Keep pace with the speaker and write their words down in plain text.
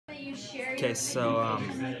Okay, so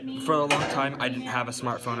for a long time I didn't have a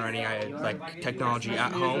smartphone or any like technology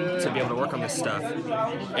at home to be able to work on this stuff.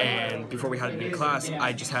 And before we had it in class,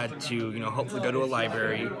 I just had to, hopefully go to a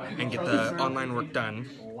library and get the online work done.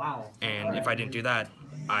 And if I didn't do that,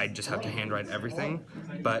 I just have to handwrite everything.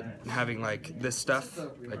 But having like this stuff,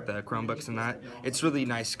 like the Chromebooks and that, it's really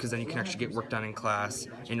nice because then you can actually get work done in class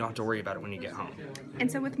and you don't have to worry about it when you get home.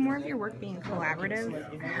 And so with more of your work being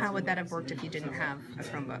collaborative, how would that have worked if you didn't have a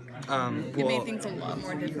Chromebook? It made things a lot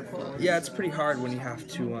more difficult. Yeah, it's pretty hard when you have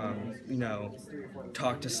to,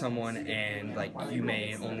 talk to someone and like you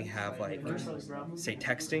may only have like, say,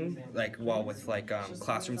 texting, like while with like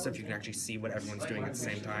classroom stuff you can actually see what everyone's doing at the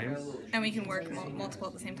same time. And we can work multiple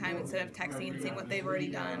at the same time instead of texting and seeing what they've already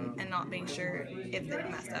done and not being sure if they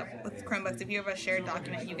messed up. With Chromebooks, if you have a shared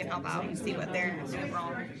document, you can help out and see what they're doing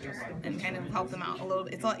wrong and kind of help them out a little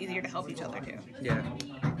bit. It's a lot easier to help each other too. Yeah.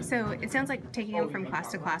 So it sounds like taking them from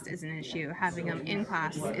class to class isn't an issue. Having them in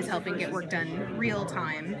class is helping get work done real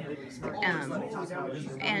time.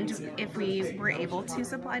 And if we were able to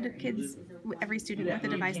supply to kids, every student with a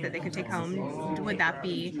device that they could take home, would that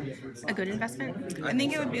be a good investment? I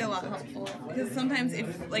think it would be a lot helpful because sometimes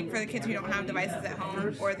if, like for the kids who don't have devices at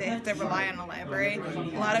home or they have to rely on a library,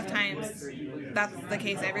 a lot of times that's the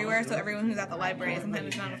case everywhere. So everyone who's at the library, sometimes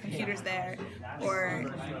there's not enough computers there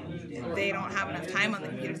or they don't have enough time on the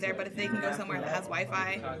computers there. But if they can go somewhere that has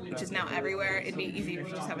Wi-Fi, which is now everywhere, it'd be easier if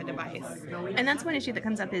you just have a device. And that's one issue that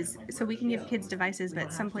comes up is, so we can give kids devices,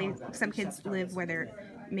 but some kids live where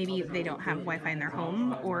maybe they don't have Wi-Fi in their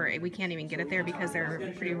home, or we can't even get it there because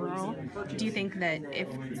they're pretty rural. Do you think that if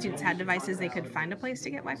students had devices, they could find a place to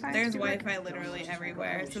get Wi-Fi? There's Wi-Fi literally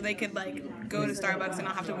everywhere, so they could like go to Starbucks and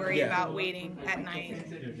not have to worry about waiting at night.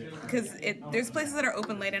 Because there's places that are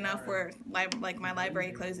open late enough where like my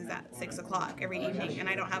library closes at 6 o'clock every evening, and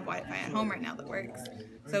I don't have Wi-Fi at home right now that works.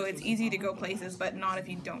 So it's easy to go places, but not if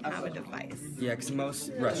you don't have a device. Yeah, because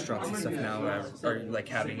most restaurants and stuff now are like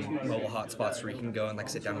having mobile hotspots where you can go and like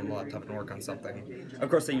sit down on the laptop and work on something.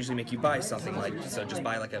 Of course, they usually make you buy something, like so just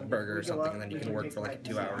buy like a burger or something, and then you can work for like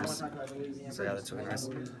 2 hours. So yeah, that's really nice.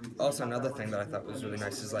 Also, another thing that I thought was really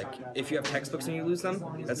nice is like if you have textbooks and you lose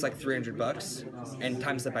them, that's like $300, and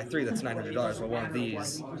times that by 3, that's $900. Well, one of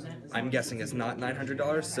these, I'm guessing, is not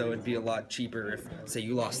 $900, so it'd be a lot cheaper if, say,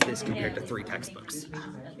 you lost this compared to 3 textbooks.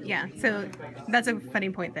 Yeah, so that's a funny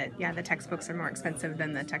point that, yeah, the textbooks are more expensive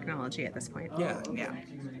than the technology at this point. Yeah. Yeah.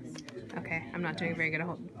 Okay, I'm not doing very good at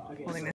holding this.